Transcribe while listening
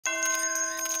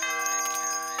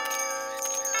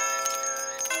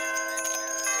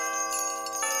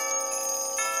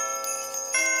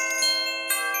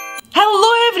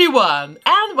everyone,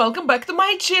 and welcome back to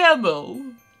my channel!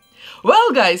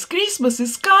 Well guys, Christmas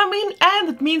is coming and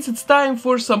it means it's time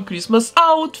for some Christmas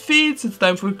outfits, it's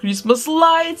time for Christmas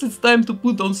lights, it's time to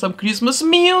put on some Christmas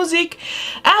music,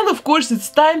 and of course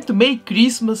it's time to make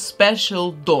Christmas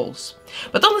special dolls.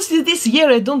 But honestly, this year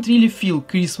I don't really feel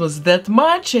Christmas that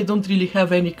much, I don't really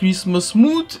have any Christmas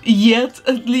mood, yet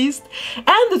at least,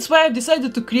 and that's why I've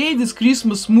decided to create this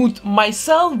Christmas mood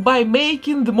myself by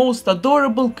making the most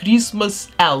adorable Christmas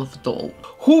elf doll,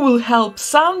 who will help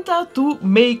Santa to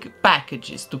make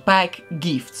packages, to pack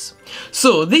gifts.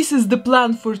 So this is the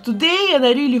plan for today, and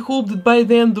I really hope that by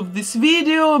the end of this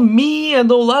video, me and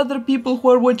all other people who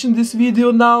are watching this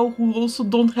video now, who also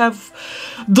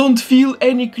don't feel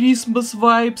any Christmas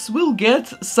vibes, will get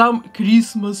some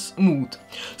Christmas mood.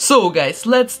 So guys,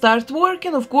 let's start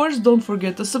working. Of course, don't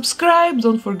forget to subscribe,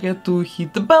 don't forget to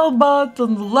hit the bell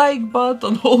button, the like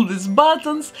button, all these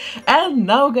buttons. And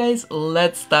now guys,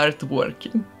 let's start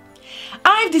working.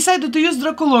 I've decided to use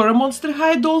Draculaura Monster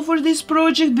High doll for this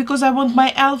project because I want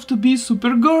my elf to be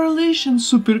super girlish and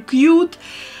super cute,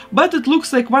 but it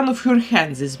looks like one of her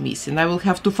hands is missing. I will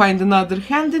have to find another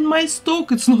hand in my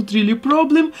stock. It's not really a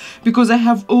problem because I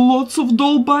have lots of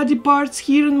doll body parts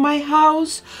here in my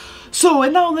house. So,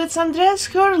 and now let's undress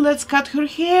her, let's cut her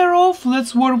hair off,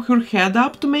 let's warm her head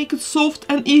up to make it soft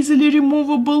and easily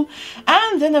removable,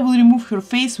 and then I will remove her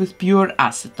face with pure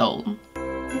acetone.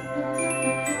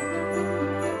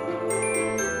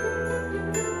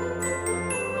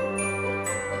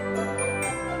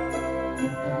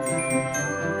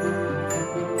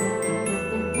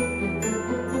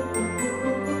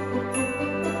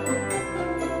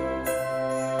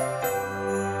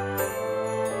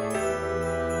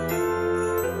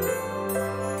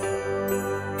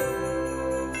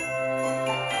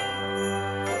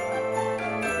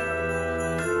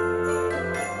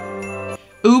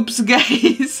 Oops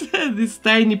guys, this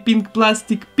tiny pink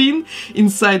plastic pin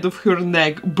inside of her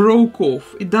neck broke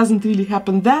off. It doesn't really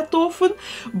happen that often,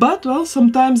 but well,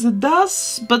 sometimes it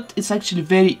does, but it's actually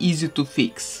very easy to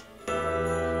fix.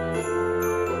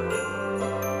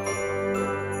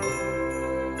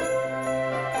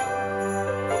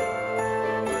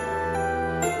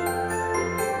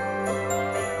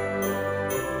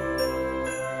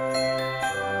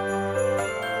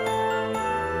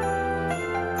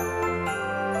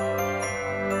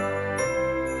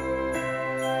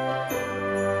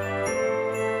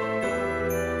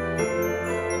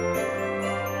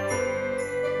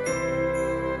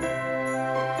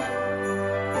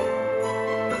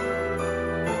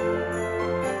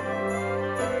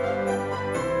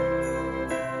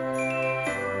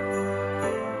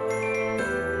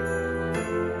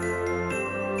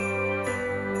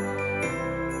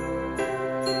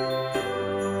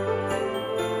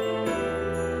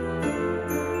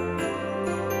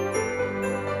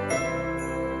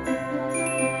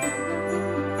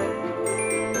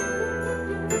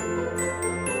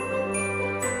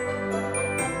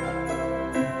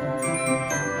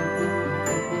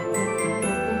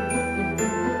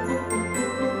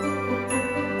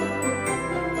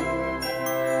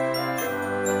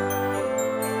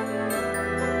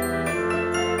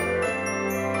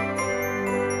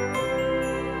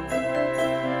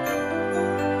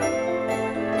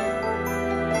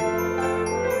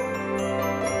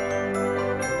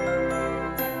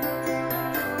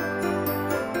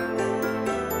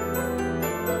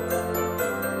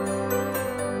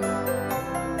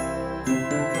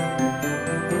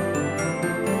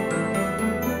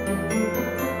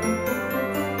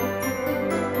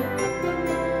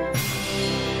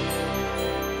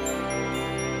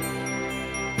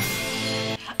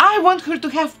 I want her to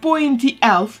have pointy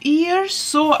elf ears,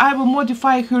 so I will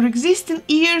modify her existing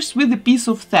ears with a piece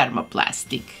of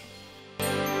thermoplastic.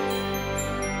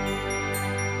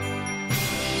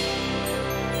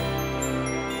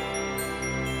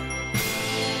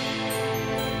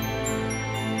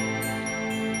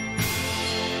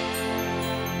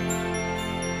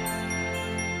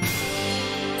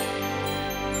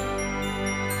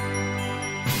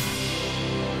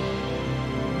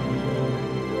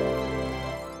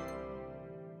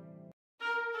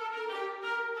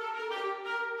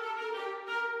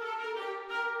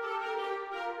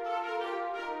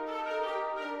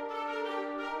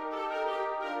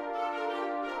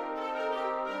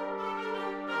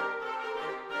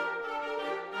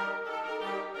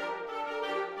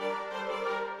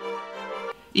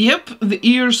 Yep, the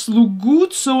ears look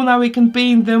good, so now I can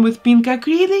paint them with pink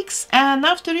acrylics, and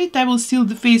after it I will seal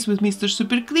the face with Mr.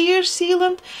 Super Clear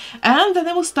sealant, and then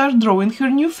I will start drawing her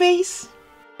new face.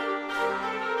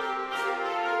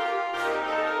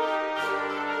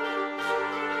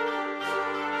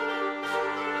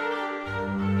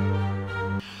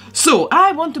 So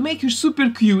I want to make her super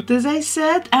cute, as I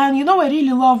said, and you know I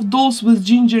really love dolls with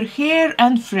ginger hair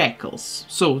and freckles.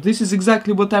 So this is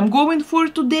exactly what I'm going for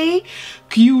today.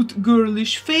 Cute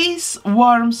girlish face,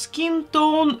 warm skin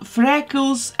tone,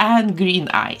 freckles and green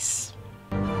eyes.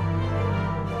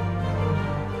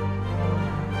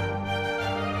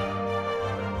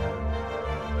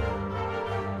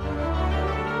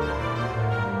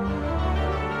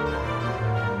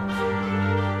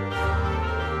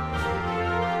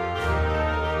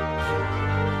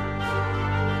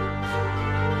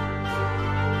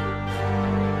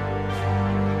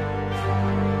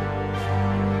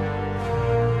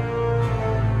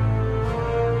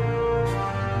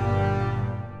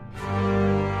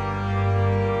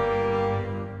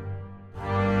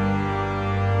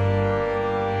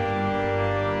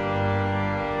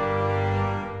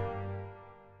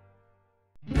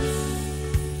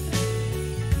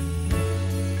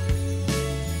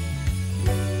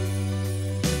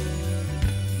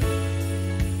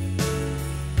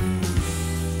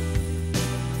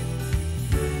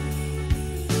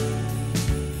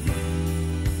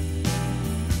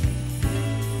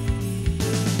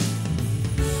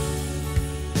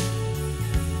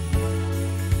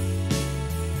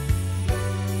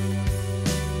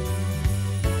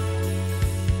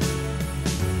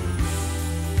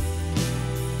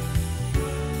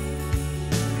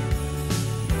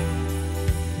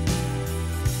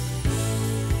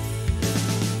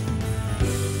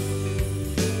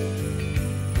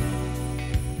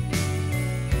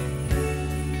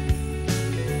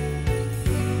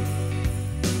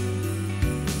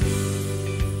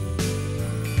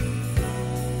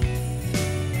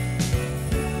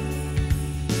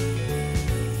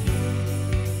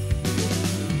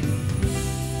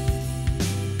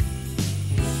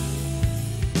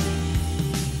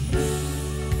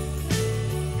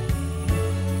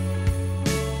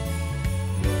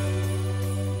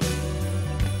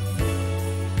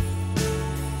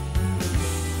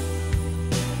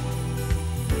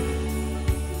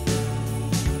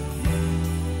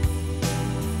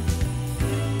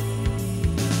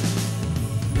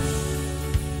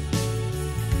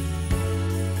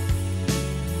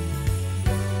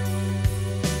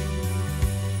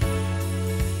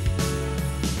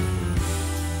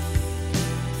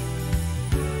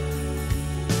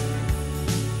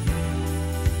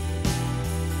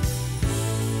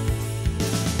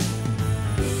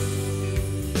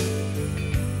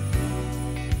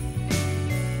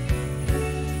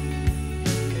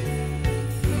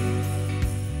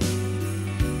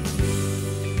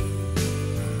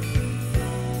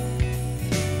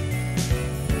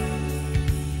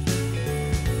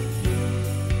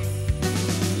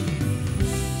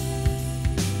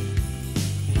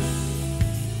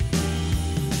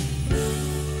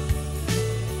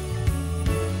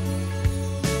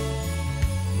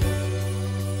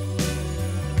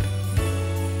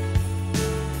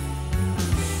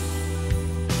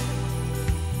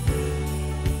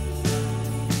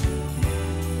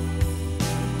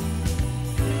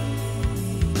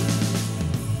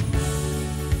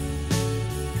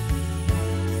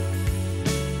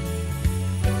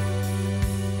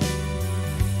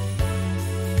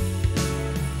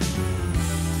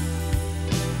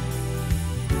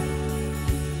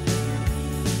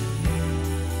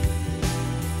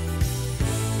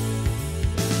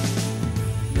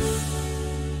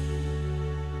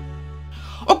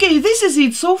 Okay, this is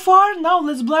it so far. Now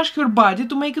let's blush her body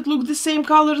to make it look the same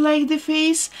color like the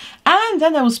face, and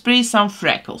then I will spray some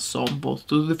freckles on both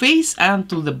to the face and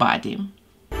to the body.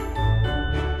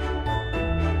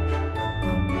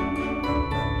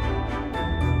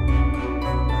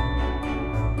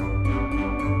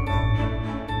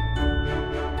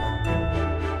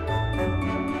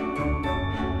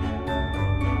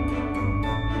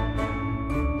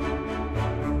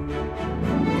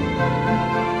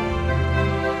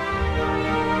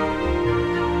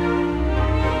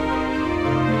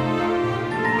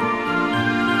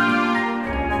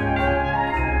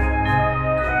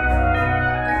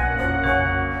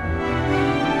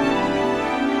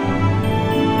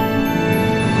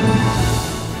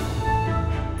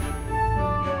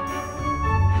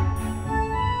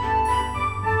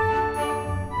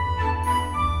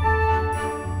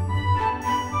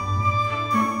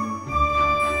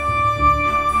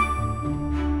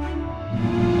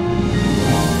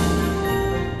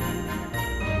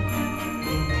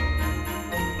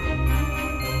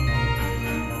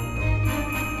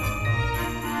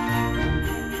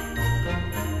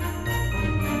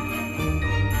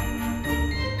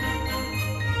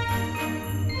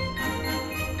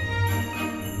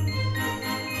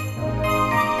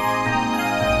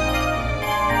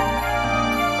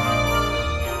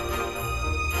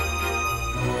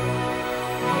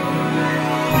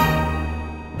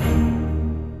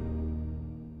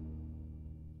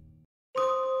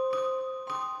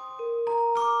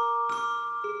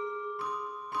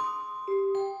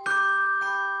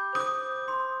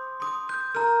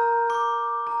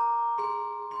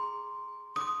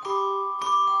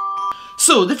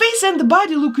 So the face and the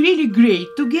body look really great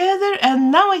together,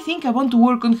 and now I think I want to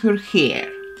work on her hair.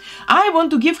 I want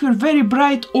to give her very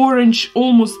bright orange,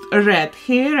 almost red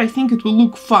hair. I think it will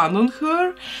look fun on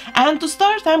her. And to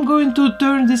start, I'm going to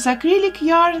turn this acrylic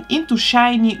yarn into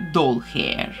shiny doll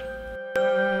hair.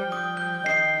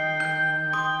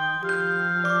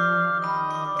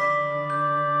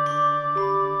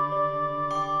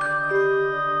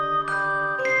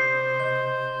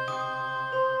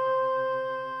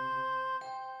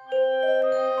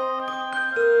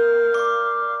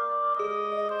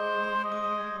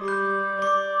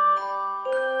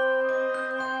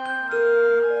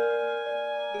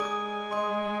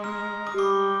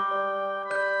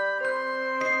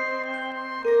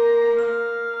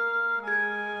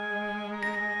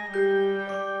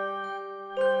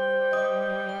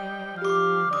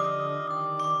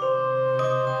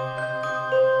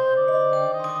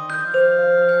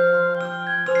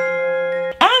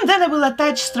 Then I will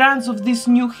attach strands of this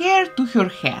new hair to her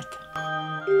head.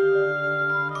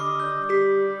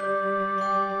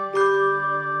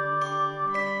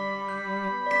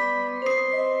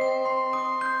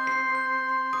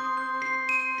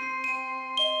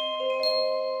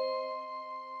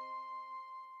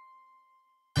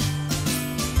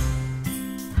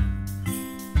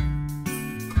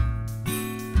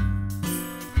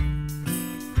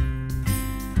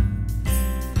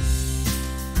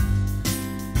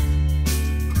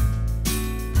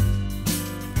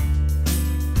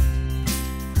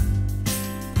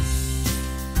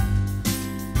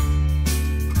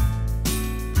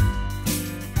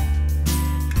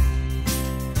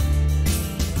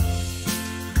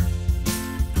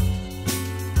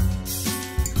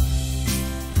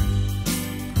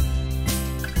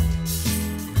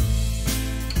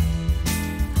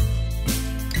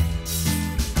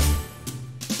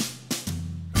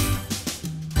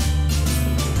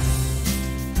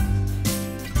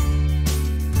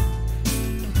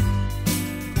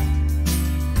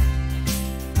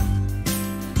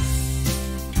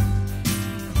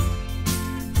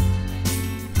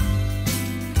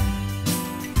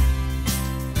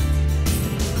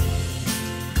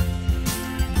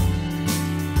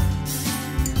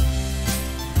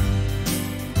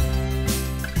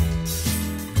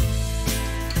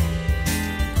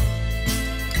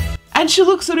 And she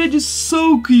looks already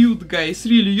so cute, guys,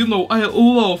 really, you know, I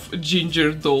love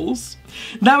ginger dolls.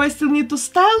 Now I still need to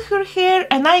style her hair,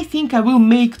 and I think I will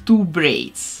make 2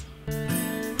 braids.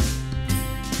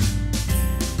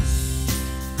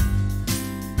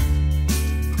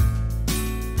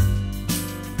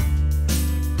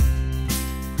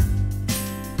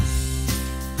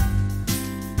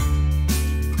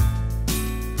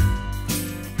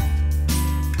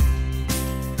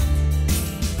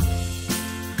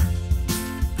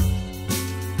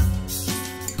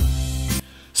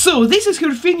 So this is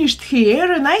her finished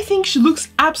hair, and I think she looks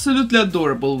absolutely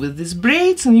adorable with these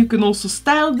braids, and you can also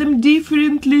style them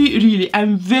differently. Really,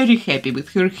 I'm very happy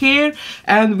with her hair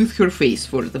and with her face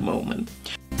for the moment.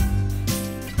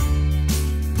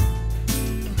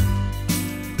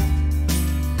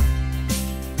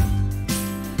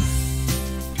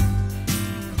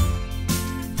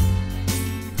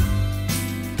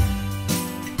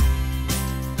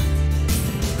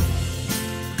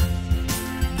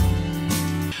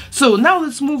 So now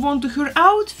let's move on to her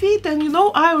outfit, and you know,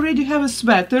 I already have a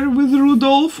sweater with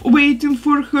Rudolph waiting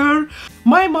for her.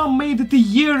 My mom made it a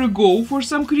year ago for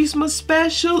some Christmas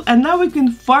special, and now we can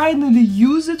finally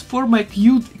use it for my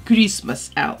cute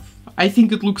Christmas elf. I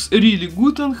think it looks really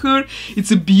good on her.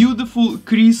 It's a beautiful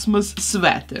Christmas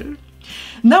sweater.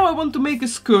 Now I want to make a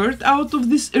skirt out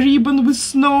of this ribbon with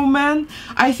snowman.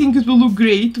 I think it will look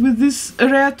great with this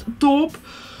red top.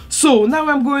 So now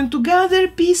I'm going to gather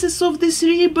pieces of this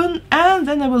ribbon, and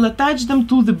then I will attach them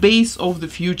to the base of the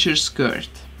future skirt.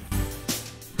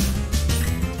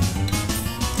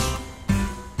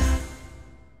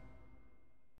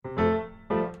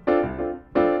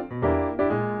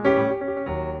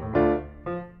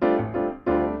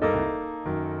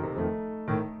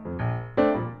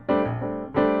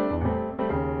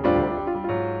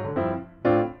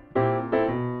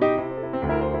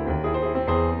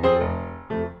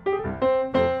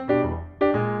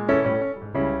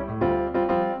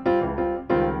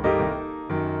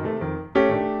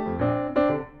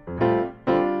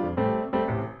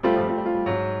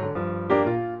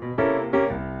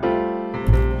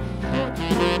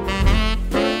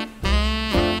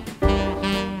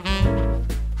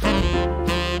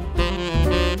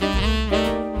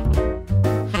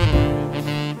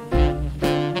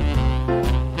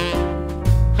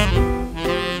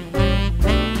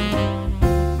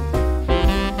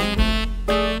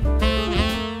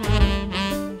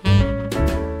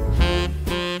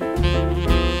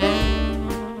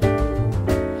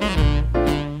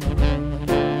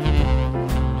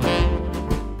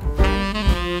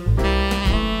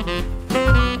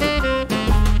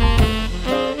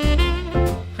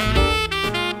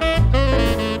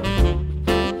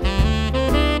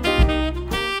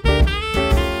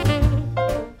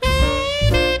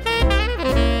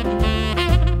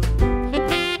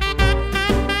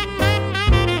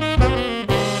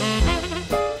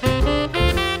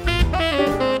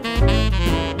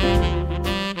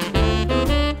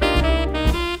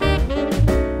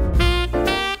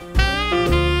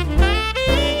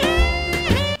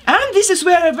 is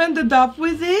where I've ended up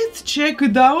with it. Check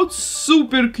it out,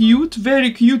 super cute,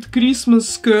 very cute Christmas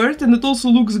skirt, and it also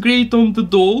looks great on the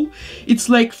doll. It's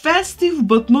like festive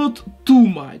but not too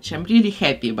much. I'm really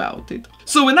happy about it.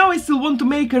 So now I still want to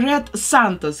make a red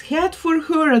Santa's hat for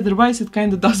her, otherwise it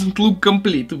kinda doesn't look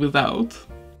complete without.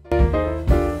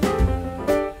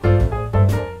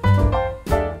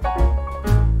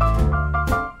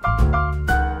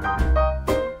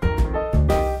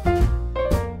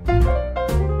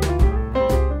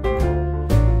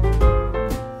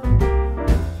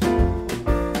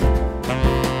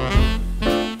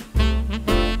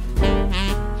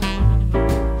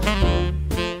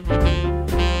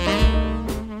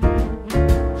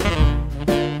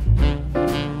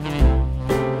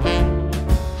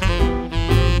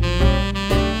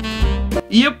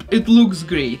 Yep, it looks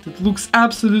great. It looks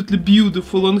absolutely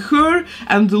beautiful on her,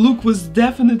 and the look was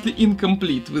definitely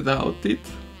incomplete without it.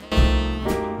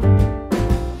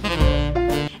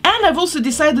 And I've also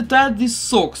decided to add these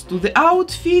socks to the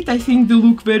outfit. I think they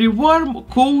look very warm,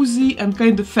 cozy, and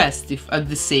kind of festive at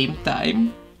the same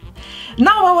time.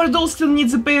 Now our doll still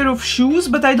needs a pair of shoes,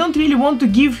 but I don't really want to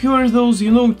give her those, you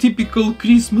know, typical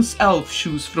Christmas elf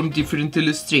shoes from different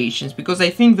illustrations, because I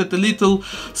think that the little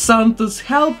Santa's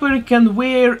helper can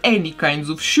wear any kinds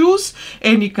of shoes,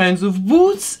 any kinds of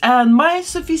boots, and my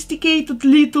sophisticated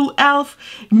little elf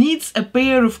needs a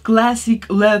pair of classic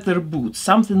leather boots,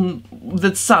 something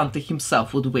that Santa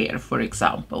himself would wear, for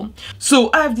example. So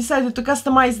I've decided to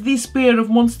customize this pair of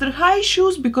Monster High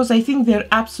shoes because I think they're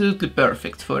absolutely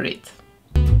perfect for it.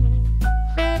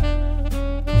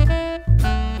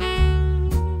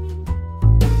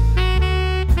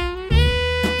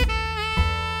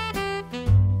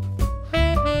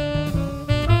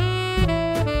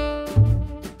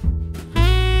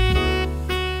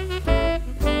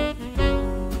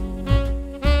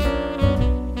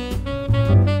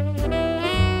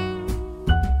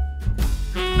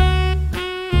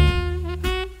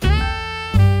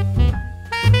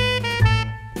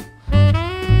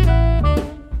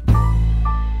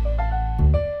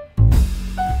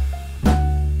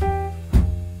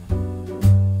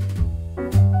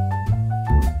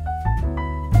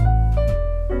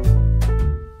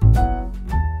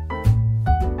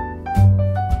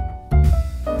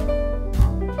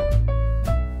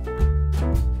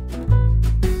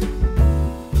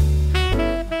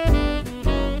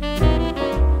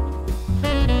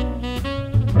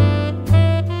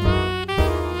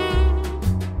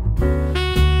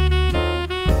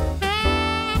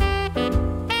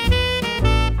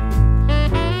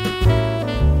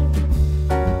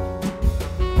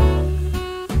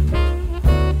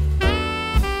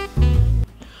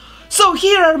 So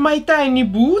here are my tiny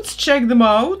boots, check them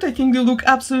out. I think they look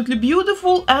absolutely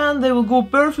beautiful and they will go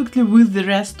perfectly with the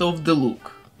rest of the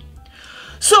look.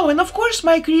 So, and of course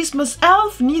my Christmas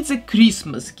elf needs a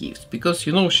Christmas gift, because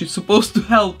you know she's supposed to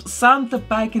help Santa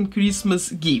packing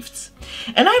Christmas gifts.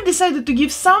 And I've decided to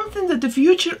give something that the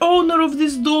future owner of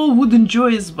this doll would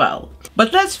enjoy as well.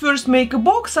 But let's first make a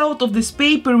box out of this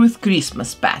paper with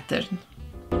Christmas pattern.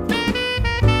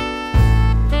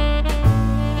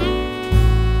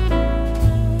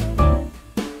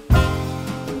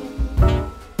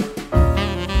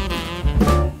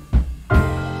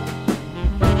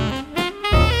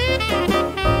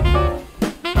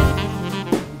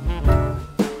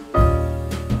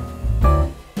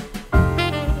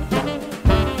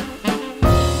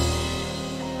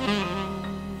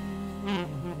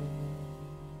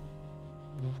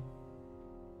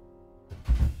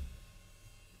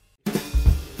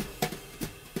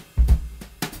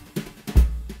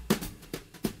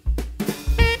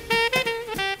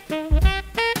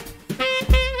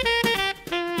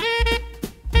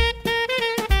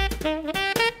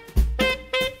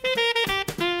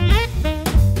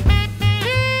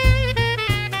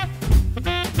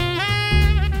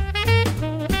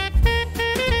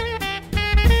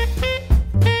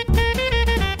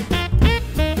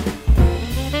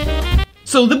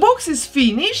 So the box is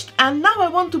finished, and now I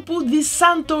want to put this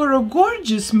Santora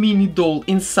gorgeous mini doll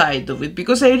inside of it,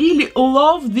 because I really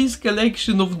love this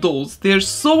collection of dolls. They're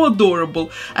so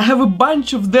adorable. I have a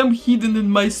bunch of them hidden in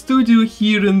my studio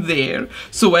here and there.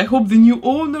 So I hope the new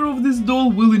owner of this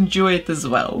doll will enjoy it as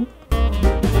well.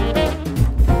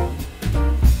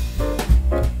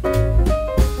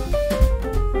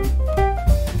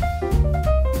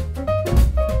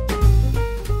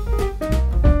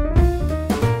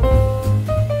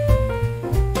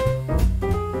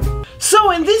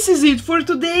 And this is it for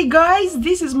today, guys.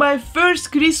 This is my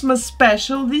first Christmas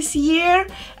special this year,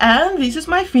 and this is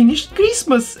my finished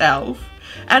Christmas elf.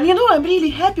 And you know, I'm really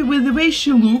happy with the way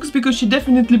she looks because she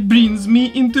definitely brings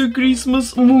me into a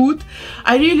Christmas mood.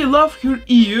 I really love her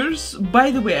ears.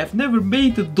 By the way, I've never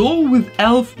made a doll with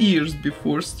elf ears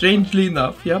before, strangely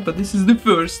enough, yeah, but this is the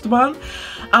first one.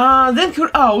 Then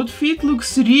her outfit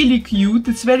looks really cute.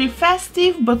 It's very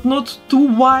festive but not too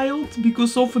wild,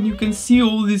 because often you can see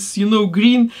all this, you know,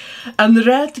 green and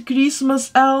red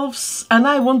Christmas elves, and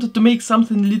I wanted to make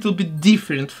something a little bit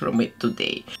different from it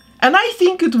today. And I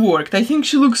think it worked. I think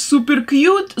she looks super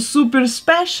cute, super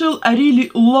special. I really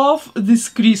love this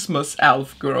Christmas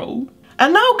elf girl.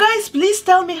 And now guys, please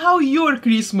tell me how your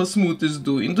Christmas mood is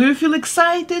doing. Do you feel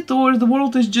excited, or the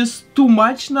world is just too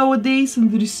much nowadays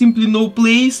and there is simply no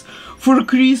place for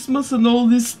Christmas and all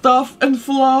this stuff and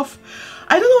fluff?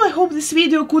 I don't know, I hope this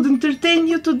video could entertain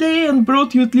you today and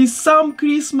brought you at least some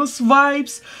Christmas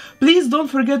vibes. Please don't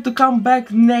forget to come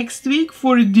back next week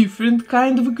for a different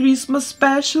kind of a Christmas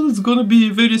special. It's gonna be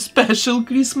a very special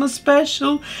Christmas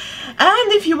special.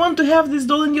 And if you want to have this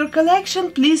doll in your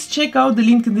collection, please check out the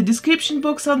link in the description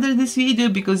box under this video,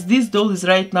 because this doll is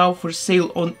right now for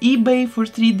sale on eBay for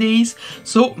 3 days.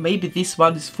 So maybe this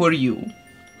one is for you.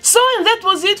 So, and that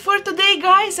was it for today,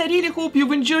 guys. I really hope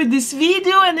you've enjoyed this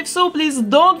video, and if so, please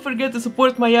don't forget to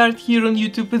support my art here on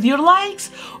YouTube with your likes.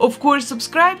 Of course,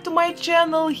 subscribe to my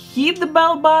channel, hit the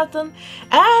bell button,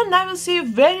 and I will see you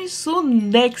very soon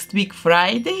next week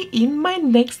Friday in my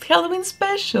next Halloween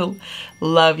special.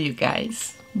 Love you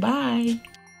guys. Bye.